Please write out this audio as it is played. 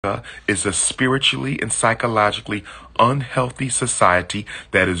is a spiritually and psychologically unhealthy society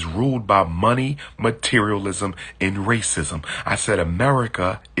that is ruled by money, materialism, and racism. I said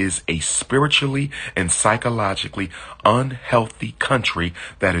America is a spiritually and psychologically unhealthy country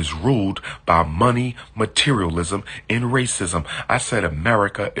that is ruled by money, materialism, and racism. I said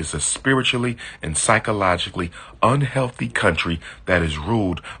America is a spiritually and psychologically unhealthy country that is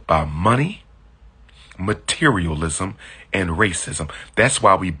ruled by money, materialism, and racism. That's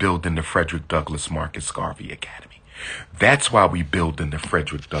why we build in the Frederick Douglass Marcus Garvey Academy. That's why we build in the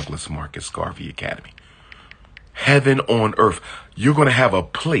Frederick Douglass Marcus Garvey Academy. Heaven on earth. You're going to have a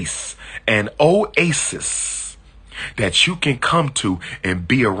place, an oasis that you can come to and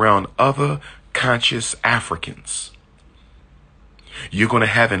be around other conscious Africans. You're going to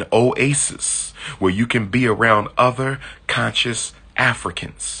have an oasis where you can be around other conscious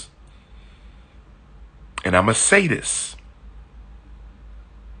Africans. And I'm going to say this.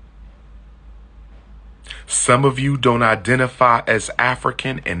 Some of you don't identify as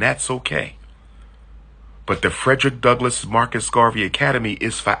African, and that's okay. But the Frederick Douglass Marcus Garvey Academy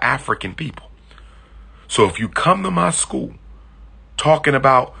is for African people. So if you come to my school talking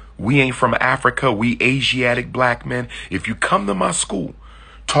about we ain't from Africa, we Asiatic black men, if you come to my school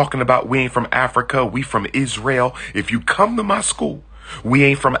talking about we ain't from Africa, we from Israel, if you come to my school, we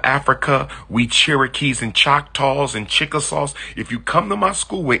ain't from Africa, we Cherokees and Choctaws and Chickasaws, if you come to my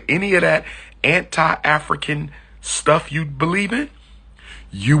school with any of that anti-African stuff you believe in,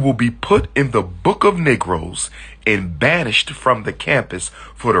 you will be put in the book of Negroes and banished from the campus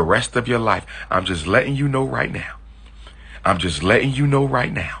for the rest of your life. I'm just letting you know right now. I'm just letting you know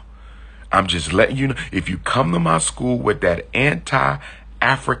right now. I'm just letting you know. If you come to my school with that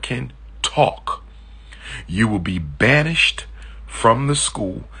anti-African talk, you will be banished from the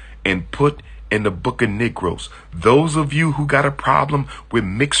school and put in the book of Negroes. Those of you who got a problem with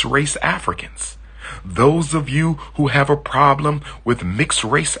mixed race Africans, those of you who have a problem with mixed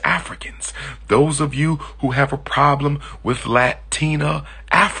race Africans, those of you who have a problem with Latina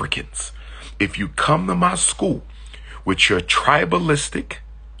Africans, if you come to my school with your tribalistic,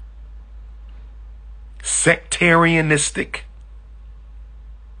 sectarianistic,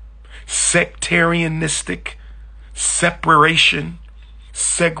 separation,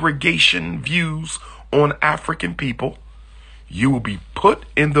 segregation views on African people, you will be put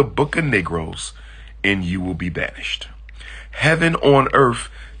in the book of Negroes and you will be banished. Heaven on earth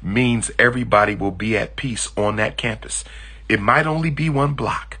means everybody will be at peace on that campus. It might only be one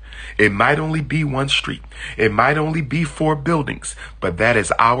block. It might only be one street. It might only be 4 buildings, but that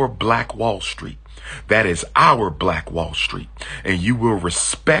is our Black Wall Street. That is our Black Wall Street. And you will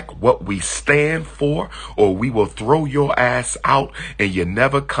respect what we stand for, or we will throw your ass out and you're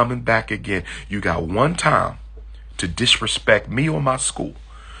never coming back again. You got one time to disrespect me or my school.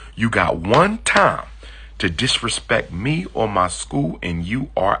 You got one time to disrespect me or my school and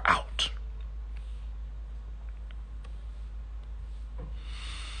you are out.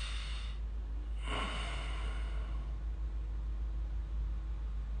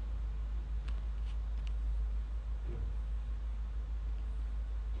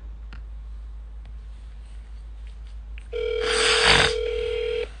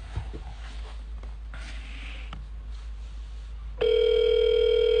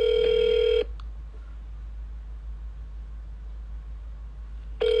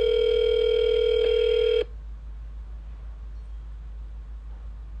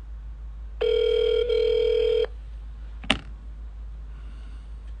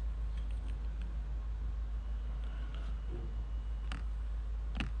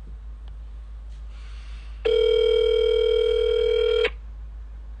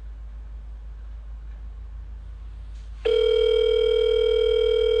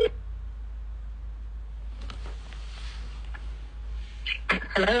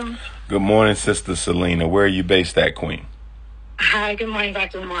 Hello. Good morning, Sister Selena. Where are you based at, Queen? Hi, good morning,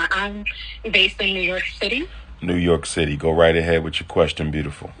 Dr. Umar. I'm based in New York City. New York City. Go right ahead with your question,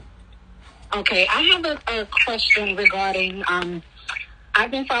 beautiful. Okay, I have a question regarding, I've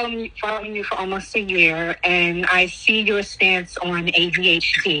been following you for almost a year, and I see your stance on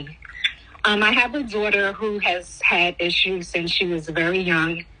ADHD. I have a daughter who has had issues since she was very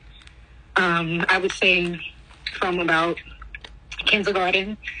young. I would say from about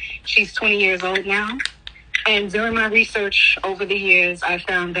kindergarten. She's 20 years old now. And during my research over the years, I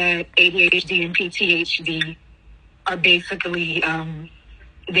found that ADHD and PTHD are basically,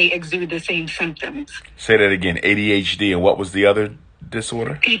 they exude the same symptoms. Say that again. ADHD and what was the other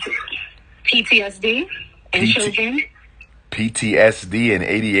disorder? PTSD in children. PTSD and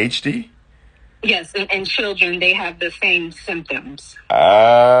ADHD? Yes, and children, they have the same symptoms.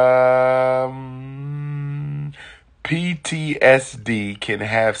 PTSD can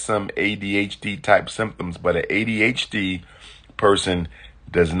have some ADHD type symptoms, but an ADHD person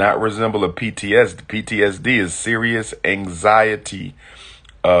does not resemble a PTSD. PTSD is serious anxiety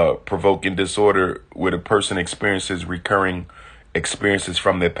provoking disorder where the person experiences recurring experiences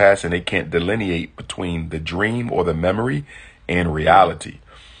from their past and they can't delineate between the dream or the memory and reality.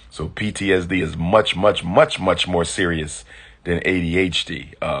 So PTSD is much, much, much, much more serious than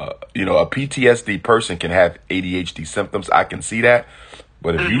ADHD. A PTSD person can have ADHD symptoms. I can see that.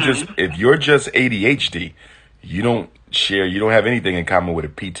 But if you're just ADHD, you don't have anything in common with a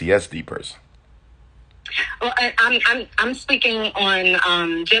PTSD person. Well, I'm speaking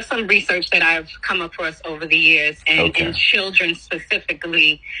on just some research that I've come across over the years, and in children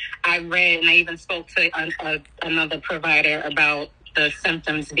specifically, I read and I even spoke to another provider about the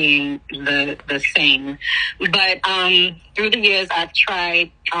symptoms being the same. But through the years, I've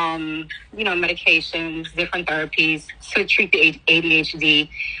tried medications, different therapies to treat the ADHD,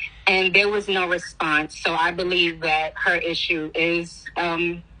 and there was no response. So I believe that her issue is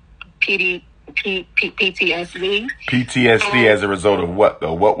PTSD. PTSD as a result of what,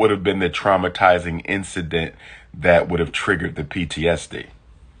 though? What would have been the traumatizing incident that would have triggered the PTSD?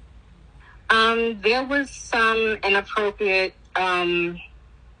 There was some inappropriate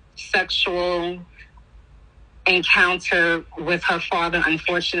sexual encounter with her father,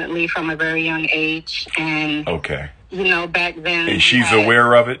 unfortunately, from a very young age. And, back then... And she's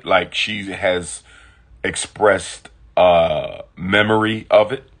aware of it? Like, she has expressed memory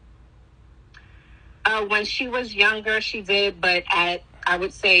of it? When she was younger, she did, but I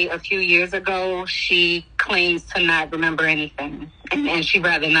would say a few years ago, she claims to not remember anything. And she'd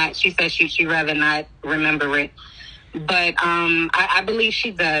rather not. She says she'd rather not remember it. But I believe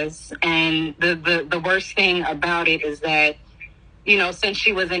she does. And the worst thing about it is that, since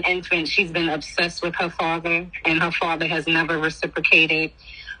she was an infant, she's been obsessed with her father, and her father has never reciprocated.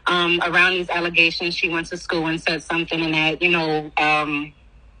 Around these allegations, she went to school and said something and had,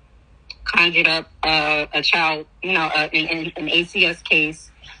 conjured up a child, in an ACS case.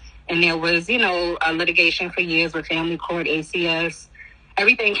 And there was, a litigation for years with family court, ACS.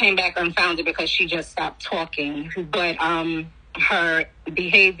 Everything came back unfounded because she just stopped talking. But her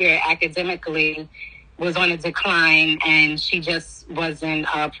behavior academically was on a decline, and she just wasn't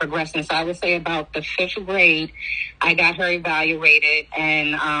progressing. So I would say about the 5th grade, I got her evaluated,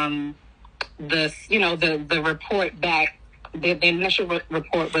 and the report back, the initial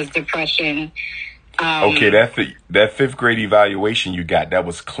report was depression. Okay, that 5th grade evaluation you got, that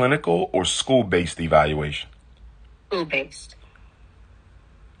was clinical or school-based evaluation? School-based.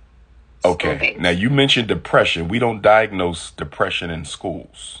 Okay. School-based. Now, you mentioned depression. We don't diagnose depression in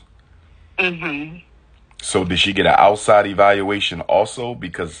schools. Mm-hmm. So did she get an outside evaluation also?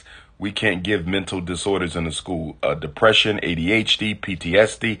 Because we can't give mental disorders in the school. Depression, ADHD,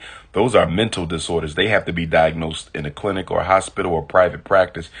 PTSD, those are mental disorders. They have to be diagnosed in a clinic or hospital or private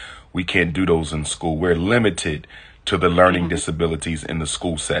practice. We can't do those in school. We're limited to the learning disabilities in the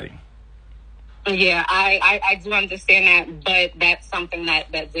school setting. Yeah, I do understand that, but that's something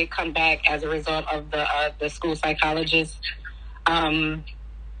that did come back as a result of the school psychologist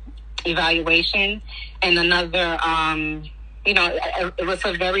evaluation. And another, it was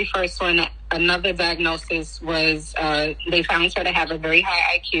her very first one. Another diagnosis was they found her to have a very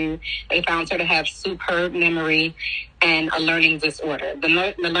high IQ. They found her to have superb memory and a learning disorder.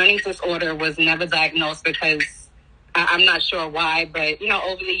 The learning disorder was never diagnosed because I'm not sure why, but,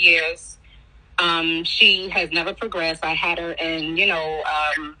 over the years, she has never progressed. I had her in,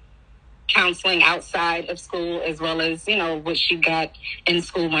 counseling outside of school, as well as, what she got in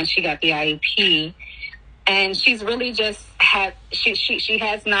school once she got the IEP. And she's really just she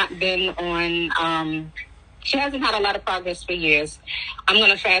has not been on, she hasn't had a lot of progress for years. I'm going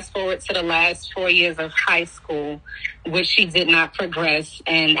to fast forward to the last 4 years of high school, which she did not progress.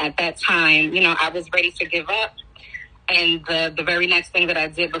 And at that time, I was ready to give up. And the very next thing that I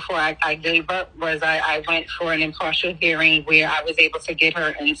did before I gave up was I went for an impartial hearing where I was able to get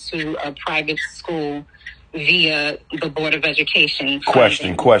her into a private school via the Board of Education.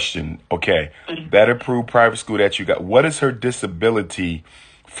 Question. Okay. Mm-hmm. That approved private school that you got, what is her disability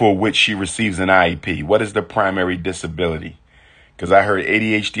for which she receives an IEP? What is the primary disability? Because I heard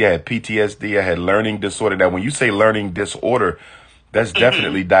ADHD, I had PTSD, I had learning disorder. Now, when you say learning disorder, that's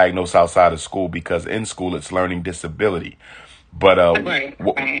definitely diagnosed outside of school, because in school it's learning disability. But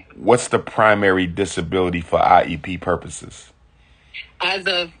what's the primary disability for IEP purposes? As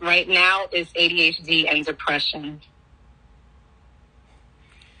of right now, it's ADHD and depression.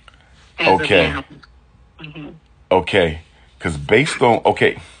 as of Okay. now. Mm-hmm. Okay. Because based on,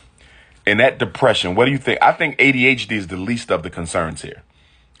 okay, in that depression, what do you think? I think ADHD is the least of the concerns here.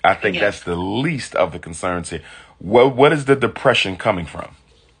 I think Yes. that's the least of the concerns here. What is the depression coming from?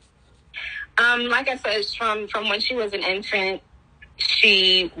 Like I said, from when she was an infant,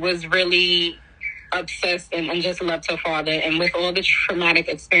 she was really obsessed and just loved her father. And with all the traumatic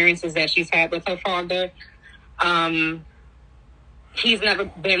experiences that she's had with her father, he's never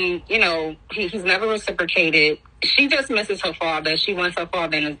been, he's never reciprocated. She just misses her father. She wants her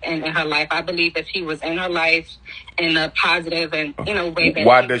father in her life. I believe if he was in her life in a positive and, way that...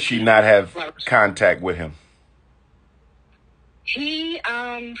 Why does she not have contact with him? He,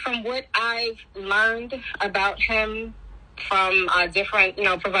 from what I've learned about him from different,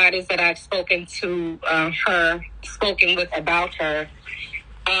 providers that I've spoken with about her,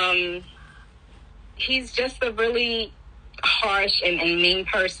 he's just a really harsh and mean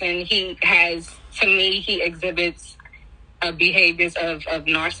person. He exhibits behaviors of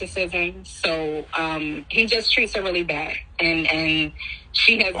narcissism. So he just treats her really bad. And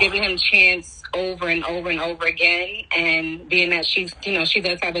she has given him chance over and over and over again. And being that she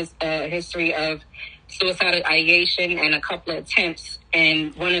does have a history of suicidal ideation and a couple of attempts.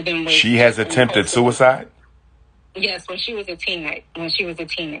 And one of them was... She has attempted suicide? Yes, when she was a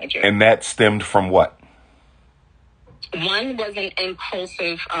teenager. And that stemmed from what? One was an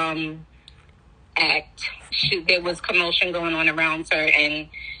impulsive act. There was commotion going on around her, and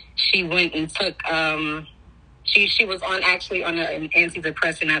she went and took... She was on an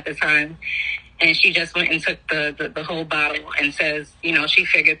antidepressant at the time, and she just went and took the whole bottle and says, she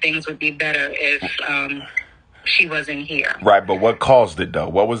figured things would be better if she wasn't here. Right, but what caused it, though?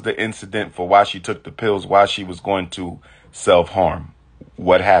 What was the incident for why she took the pills, why she was going to self-harm?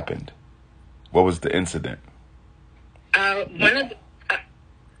 What happened? What was the incident?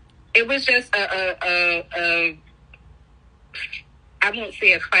 It was just I won't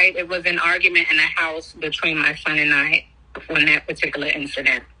say a fight. It was an argument in a house between my son and I on that particular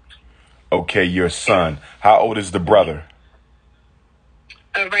incident. Okay, your son. How old is the brother?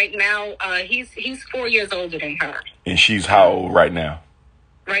 Right now, he's 4 years older than her. And she's how old right now?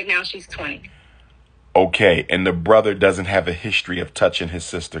 Right now, she's 20. Okay, and the brother doesn't have a history of touching his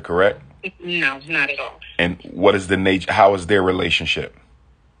sister, correct? No, not at all. And what is the nature? How is their relationship?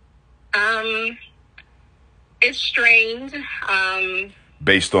 It's strained.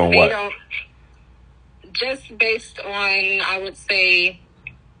 Based on what? Just based on, I would say,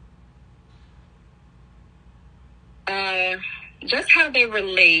 just how they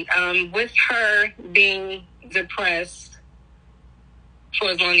relate. With her being depressed for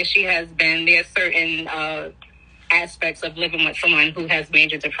as long as she has been, there are certain aspects of living with someone who has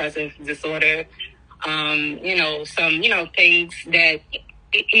major depressive disorder. Some things that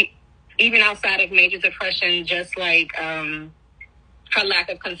even outside of major depression, just like her lack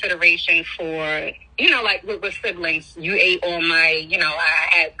of consideration for, like with siblings. You ate all my, I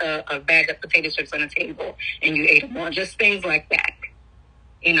had a bag of potato chips on the table and you ate them all. Just things like that.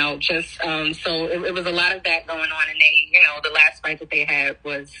 So it was a lot of that going on. And they, the last fight that they had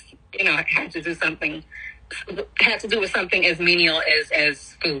was, had to do with something as menial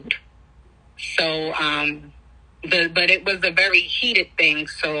as food. So, but it was a very heated thing.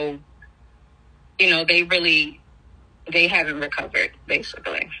 So, they haven't recovered,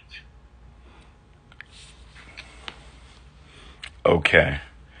 basically. Okay.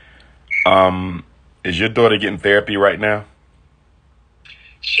 Is your daughter getting therapy right now?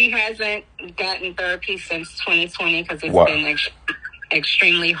 She hasn't gotten therapy since 2020 because it's What? been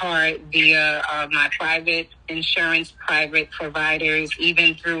extremely hard via my private insurance, private providers,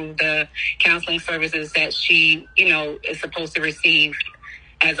 even through the counseling services that she, is supposed to receive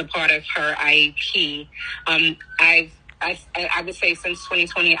as a part of her IEP. I would say since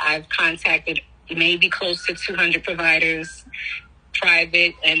 2020, I've contacted maybe close to 200 providers,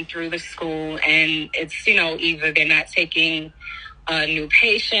 private and through the school. And it's, either they're not taking new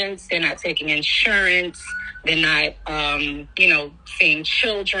patients, they're not taking insurance, they're not, seeing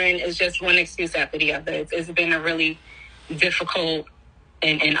children. It's just one excuse after the other. It's been a really difficult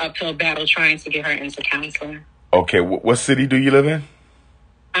and uphill battle trying to get her into counseling. Okay, what city do you live in?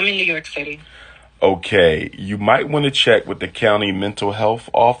 I'm in New York City. Okay, you might want to check with the county mental health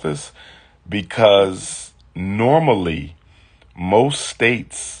office because normally most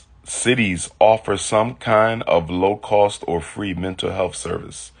cities offer some kind of low cost or free mental health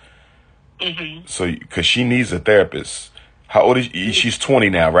service. Mm-hmm. So, because she needs a therapist. How old is she? She's 20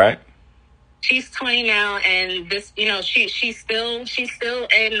 now, right? She's 20 now, and this, she's still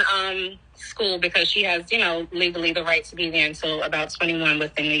in school because she has, legally the right to be there until about 21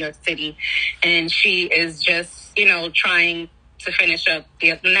 within New York City. And she is just, trying to finish up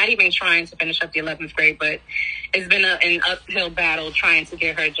not even trying to finish up the 11th grade, but it's been an uphill battle trying to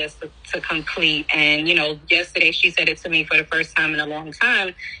get her just to complete. And, yesterday she said it to me for the first time in a long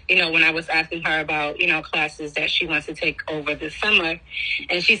time, when I was asking her about, classes that she wants to take over this summer.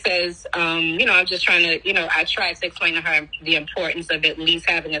 And she says, I'm just trying to, I tried to explain to her the importance of at least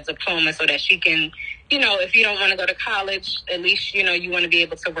having a diploma so that she can, if you don't want to go to college, at least, you want to be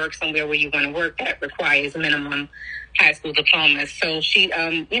able to work somewhere where you want to work that requires minimum high school diplomas. So she,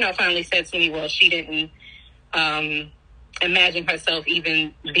 finally said to me, well, she didn't imagine herself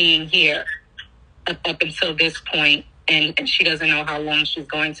even being here up until this point, and she doesn't know how long she's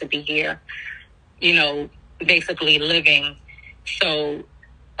going to be here, basically living. So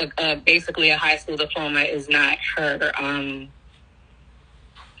basically a high school diploma is not her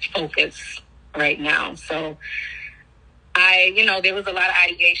focus right now. So there was a lot of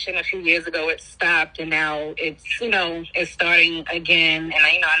ideation a few years ago. It stopped, and now it's, it's starting again. And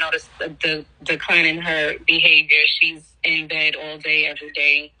I noticed the decline in her behavior. She's in bed all day, every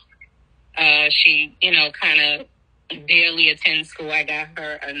day. She, kind of barely attends school. I got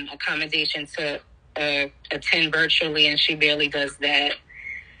her an accommodation to attend virtually, and she barely does that.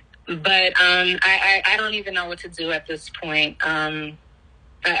 But I don't even know what to do at this point. I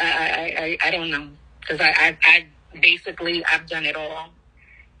don't know, because I basically I've done it all,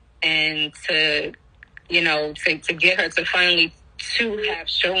 and to get her to finally to have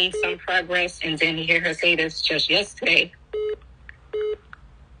shown some progress, and then hear her say this just yesterday.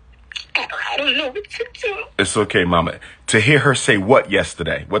 I don't know what to do. It's okay, Mama. To hear her say what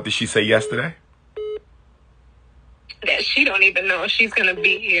yesterday? What did she say yesterday? That she don't even know if she's gonna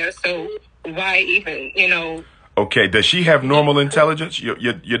be here. So why even, Okay. Does she have normal intelligence?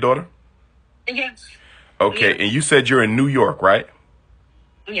 Your daughter? Yes. Okay. Yes. And you said you're in New York, right?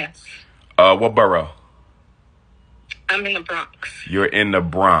 Yes. What borough? I'm in the Bronx. You're in the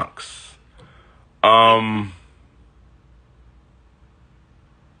Bronx.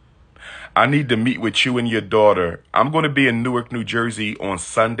 I need to meet with you and your daughter. I'm going to be in Newark, New Jersey on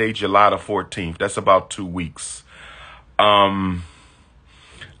Sunday, July the 14th. That's about 2 weeks. I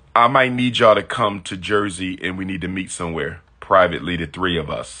might need y'all to come to Jersey, and we need to meet somewhere privately, the three of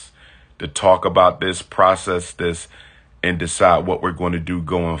us, to talk about this, process this, and decide what we're going to do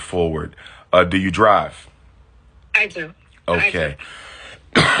going forward. Do you drive? I do. Okay.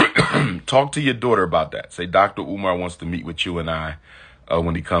 I do. Talk to your daughter about that. Say Dr. Umar wants to meet with you and I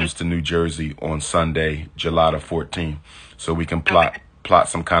when he comes to New Jersey on Sunday, July the 14th, so we can plot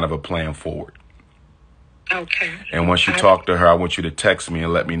some kind of a plan forward. Okay. And once you talk to her, I want you to text me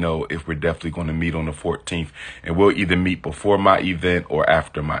and let me know if we're definitely going to meet on the 14th. And we'll either meet before my event or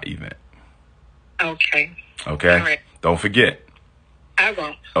after my event. Okay. Okay? All right. Don't forget. I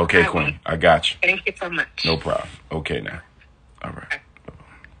won't. Okay, Queen. I got you. Thank you so much. No problem. Okay, now. All right.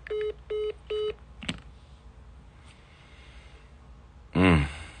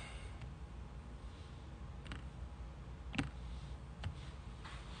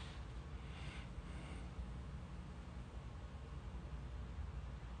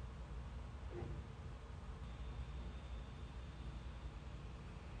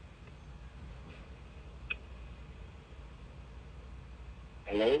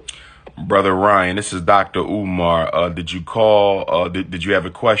 Hello? Brother Ryan, this is Dr. Umar. Did you call? Did you have a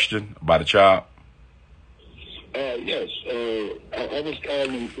question about a child? Yes. I was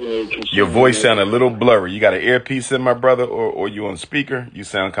calling. Your voice sound a little blurry. You got an earpiece in, my brother, or you on speaker? You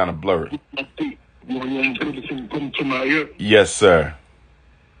sound kind of blurry. You want to put it to my ear? Yes, sir.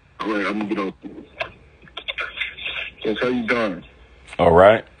 All right, I'm going to get on. Yes, how you doing? All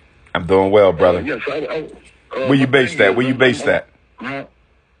right. I'm doing well, brother. Yes, Where you based at? Where you based at? Huh?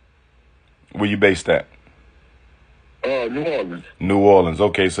 Where you based at? New Orleans. New Orleans.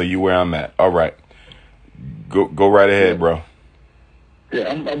 Okay, so you where I'm at. All right. Go right ahead, bro. Yeah,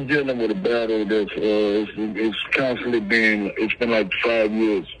 I'm dealing with a battle that's it's constantly it's been like 5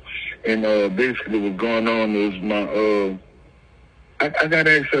 years, and basically what's going on is I got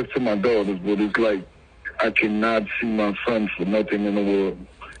access to my daughters, but it's like I cannot see my son for nothing in the world,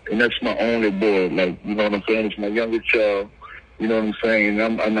 and that's my only boy. Like, you know what I'm saying? It's my youngest child. You know what I'm saying?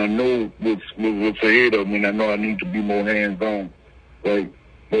 And I know what's ahead of me, and I know I need to be more hands-on. Like,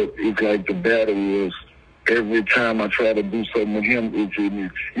 but it's like the battle is every time I try to do something with him, it's an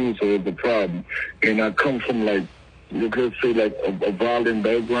excuse or it's a problem. And I come from, like, you could say, like, a violent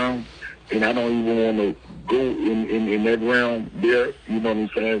background, and I don't even want to go in that realm there. You know what I'm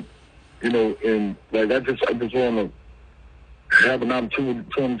saying? You know, and, like, I just want to have an opportunity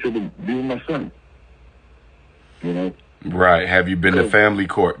to be with my son. You know. Right. Have you been to family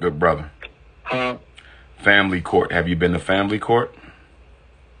court, good brother? Huh? Family court. Have you been to family court?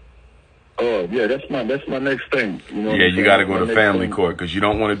 Oh yeah, that's my next thing. You know. Yeah, you got to go to family court because you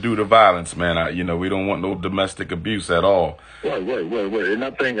don't want to do the violence, man. We don't want no domestic abuse at all. Right. And I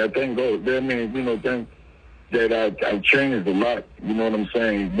think that means, you know, think that I changed a lot. You know what I'm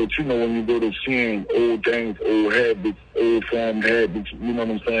saying? But you know, when you go to seeing old things, old habits, old form habits, you know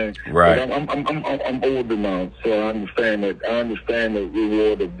what I'm saying? Right. But I'm older now, so I understand that. I understand the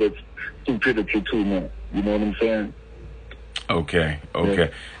reward of this stupidity too now. You know what I'm saying? Okay.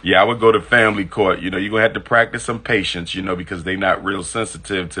 Yeah, I would go to family court. You know, you're going to have to practice some patience, you know, because they're not real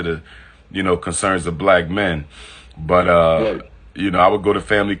sensitive to the, you know, concerns of black men. But, right. you know, I would go to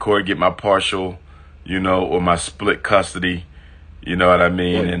family court, get my partial, you know, or my split custody, you know what I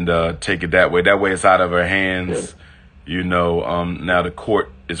mean, right. and take it that way. That way it's out of her hands, right. you know. Now the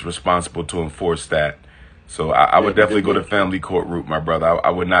court is responsible to enforce that. So I would definitely go to family court route, my brother. I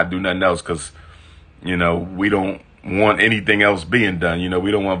would not do nothing else because, you know, we don't want anything else being done. You know,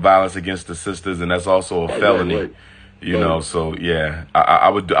 we don't want violence against the sisters, and that's also a felony. Right. You know, so yeah, I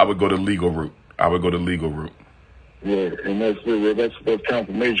would go the legal route. I would go the legal route. Yeah, and that's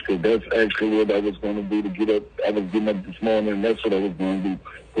confirmation because that's actually what I was going to do to get up. I was getting up this morning, and that's what I was going to do,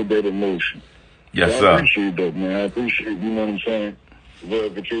 put that in motion. Yes, so sir. I appreciate that, man. I appreciate, you know what I'm saying,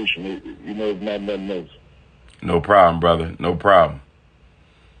 verification. You know, it's not nothing else. No problem, brother. No problem.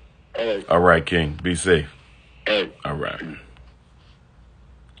 All right. All right, King. Be safe. All right.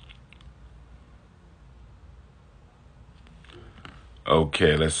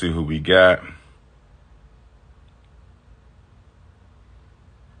 Okay, let's see who we got.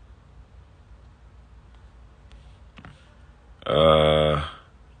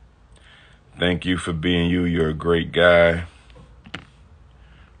 Thank you for being you. You're a great guy.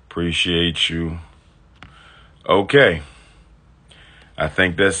 Appreciate you. Okay. I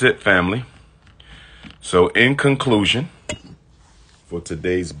think that's it, family. So in conclusion, for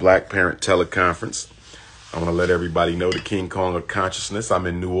today's Black Parent Teleconference, I want to let everybody know the King Kong of Consciousness. I'm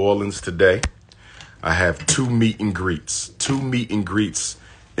in New Orleans today. I have two meet and greets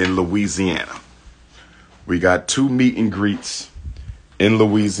in Louisiana. We got two meet and greets in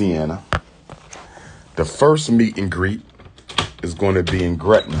Louisiana. The first meet and greet is going to be in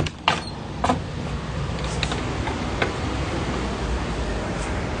Gretna.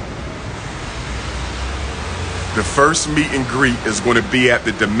 The first meet and greet is going to be at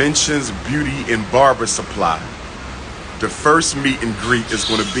the Dimensions Beauty and Barber Supply. The first meet and greet is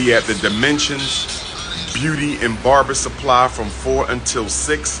going to be at the Dimensions Beauty and Barber Supply from 4 until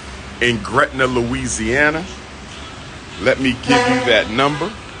 6 in Gretna, Louisiana. Let me give you that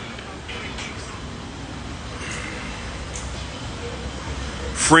number.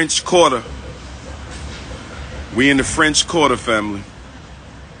 French Quarter. We in the French Quarter, family.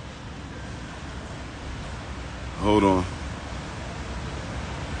 Hold on.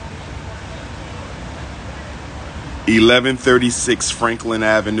 1136 Franklin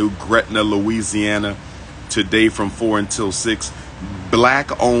Avenue, Gretna, Louisiana. Today from 4 until 6.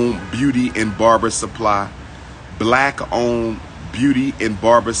 Black-owned beauty and barber supply. Black-owned beauty and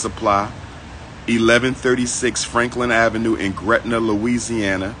barber supply. 1136 Franklin Avenue in Gretna,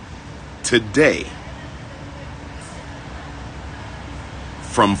 Louisiana. Today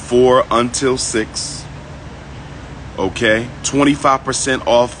from 4 until 6. Okay, 25%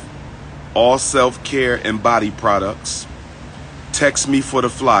 off all self-care and body products. Text me for the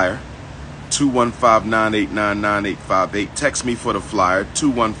flyer, 215-989-9858. Text me for the flyer,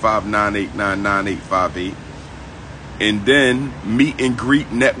 215-989-9858. And then meet and greet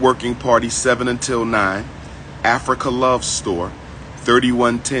networking party 7 until 9. Africa Love Store,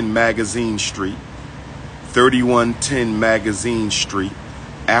 3110 Magazine Street. 3110 Magazine Street,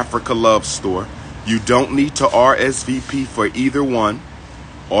 Africa Love Store. You don't need to RSVP for either one.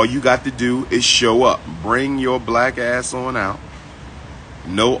 All you got to do is show up. Bring your black ass on out.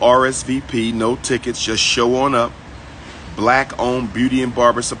 No RSVP, no tickets, just show on up. Black-owned beauty and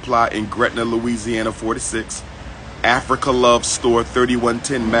barber supply in Gretna, Louisiana, 46. Africa Love Store,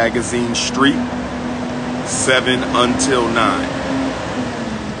 3110 Magazine Street, 7 until 9.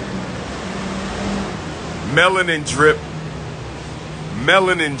 Melanin drip.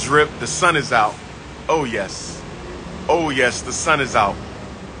 Melanin drip. The sun is out. Oh, yes. Oh, yes, the sun is out.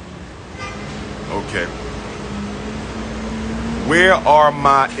 Okay. Where are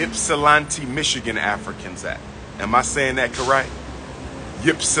my Ypsilanti, Michigan Africans at? Am I saying that correct?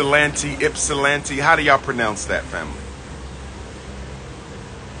 Ypsilanti, Ypsilanti. How do y'all pronounce that, family?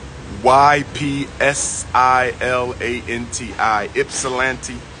 Ypsilanti,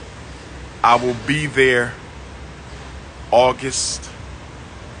 Ypsilanti. I will be there August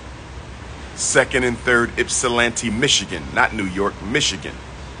 2nd and 3rd, Ypsilanti, Michigan, not New York, Michigan.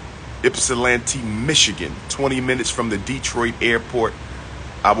 Ypsilanti, Michigan, 20 minutes from the Detroit airport.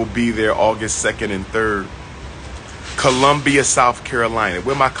 I will be there August 2nd and 3rd. Columbia, South Carolina.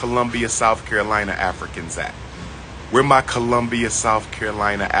 Where my Columbia, South Carolina Africans at? Where my Columbia, South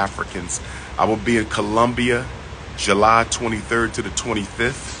Carolina Africans? I will be in Columbia, July 23rd to the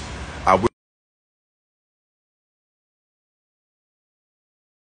 25th. I will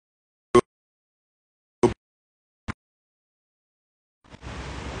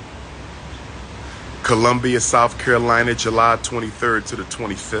Columbia, South Carolina, July 23rd to the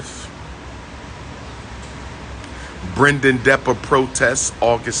 25th. Brendan Depper protest,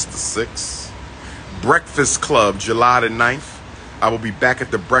 August the 6th. Breakfast Club, July the 9th. I will be back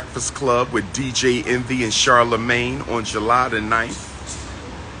at the Breakfast Club with DJ Envy and Charlemagne on July the 9th.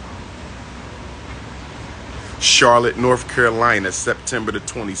 Charlotte, North Carolina, September the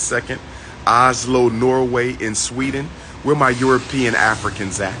 22nd. Oslo, Norway, in Sweden. Where my European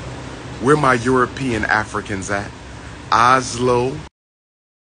Africans at? Where my European Africans at? Oslo.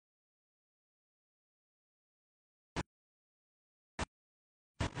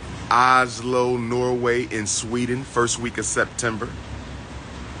 Oslo, Norway, in Sweden, first week of September.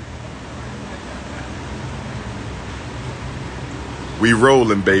 We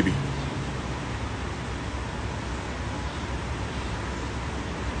rolling, baby.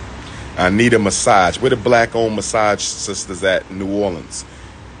 I need a massage. Where the black-owned massage sisters at in New Orleans?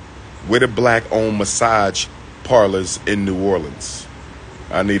 Where the black-owned massage parlors in New Orleans?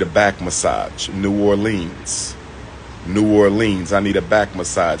 I need a back massage. New Orleans. New Orleans, I need a back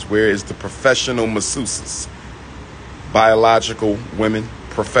massage. Where is the professional masseuses? Biological women,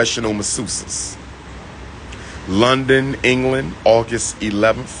 professional masseuses. London, England, August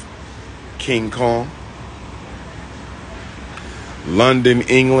 11th. King Kong. London,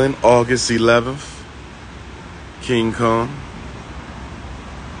 England, August 11th. King Kong.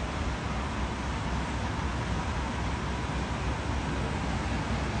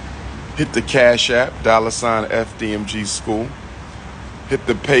 Hit the Cash App, $FDMG School. Hit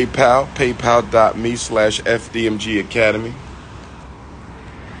the PayPal, paypal.me/FDMG Academy.